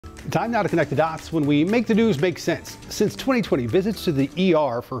Time now to connect the dots when we make the news make sense. Since 2020, visits to the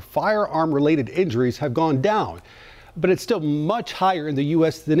ER for firearm-related injuries have gone down, but it's still much higher in the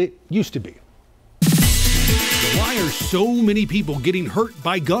U.S. than it used to be. Why are so many people getting hurt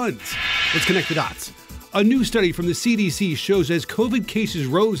by guns? Let's connect the dots. A new study from the CDC shows as COVID cases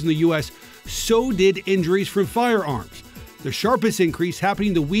rose in the U.S., so did injuries from firearms. The sharpest increase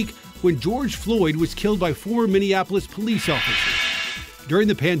happening the week when George Floyd was killed by 4 Minneapolis police officers. During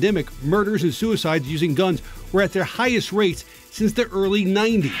the pandemic, murders and suicides using guns were at their highest rates since the early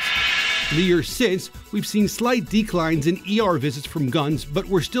 90s. In the years since, we've seen slight declines in ER visits from guns, but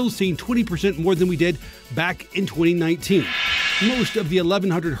we're still seeing 20% more than we did back in 2019. Most of the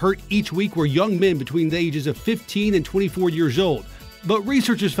 1,100 hurt each week were young men between the ages of 15 and 24 years old. But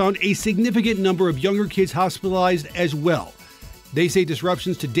researchers found a significant number of younger kids hospitalized as well. They say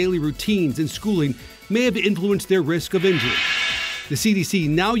disruptions to daily routines and schooling may have influenced their risk of injury. The CDC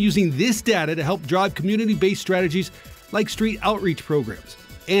now using this data to help drive community-based strategies like street outreach programs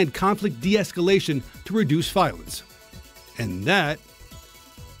and conflict de-escalation to reduce violence. And that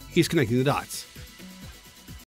is connecting the dots.